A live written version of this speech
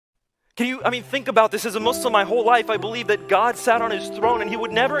Think about this. As a Muslim, my whole life, I believe that God sat on his throne and he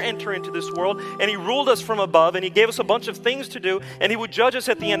would never enter into this world, and he ruled us from above, and he gave us a bunch of things to do, and he would judge us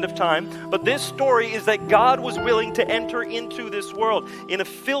at the end of time. But this story is that God was willing to enter into this world, in a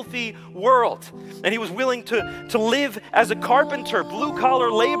filthy world. And he was willing to live as a carpenter,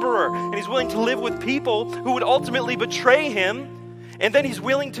 blue-collar laborer, and he's willing to live with people who would ultimately betray him. And then he's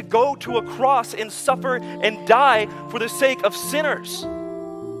willing to go to a cross and suffer and die for the sake of sinners.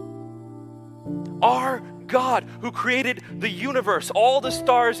 Our God, who created the universe, all the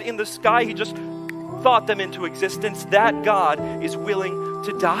stars in the sky, he just thought them into existence. That God is willing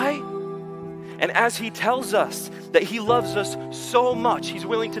to die. And as he tells us that he loves us so much, he's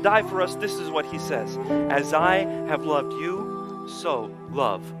willing to die for us, this is what he says: as I have loved you, so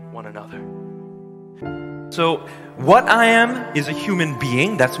love one another. So what I am is a human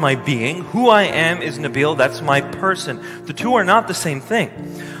being, that's my being. Who I am is Nabil, that's my person. The two are not the same thing.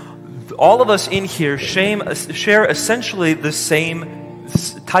 All of us in here share essentially the same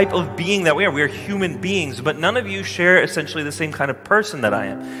type of being that we are. We are human beings, but none of you share essentially the same kind of person that I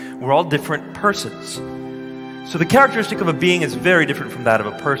am. We're all different persons. So the characteristic of a being is very different from that of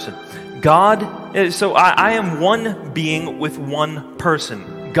a person. I am one being with one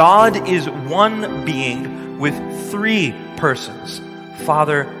person. God is one being with three persons: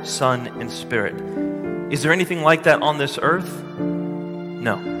 Father, Son, and Spirit. Is there anything like that on this earth?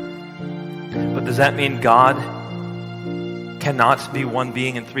 No. But does that mean God cannot be one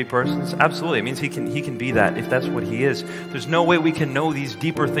being in three persons? Absolutely. It means he can be that if that's what he is. There's no way we can know these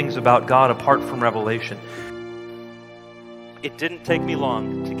deeper things about God apart from revelation. It didn't take me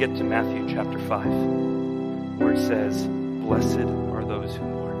long to get to Matthew chapter 5, where it says, "Blessed are those who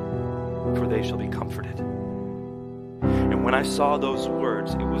mourn, for they shall be comforted." And when I saw those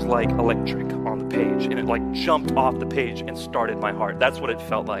words, it was like electric on the page, and it like jumped off the page and started my heart. That's what it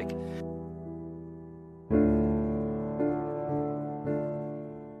felt like.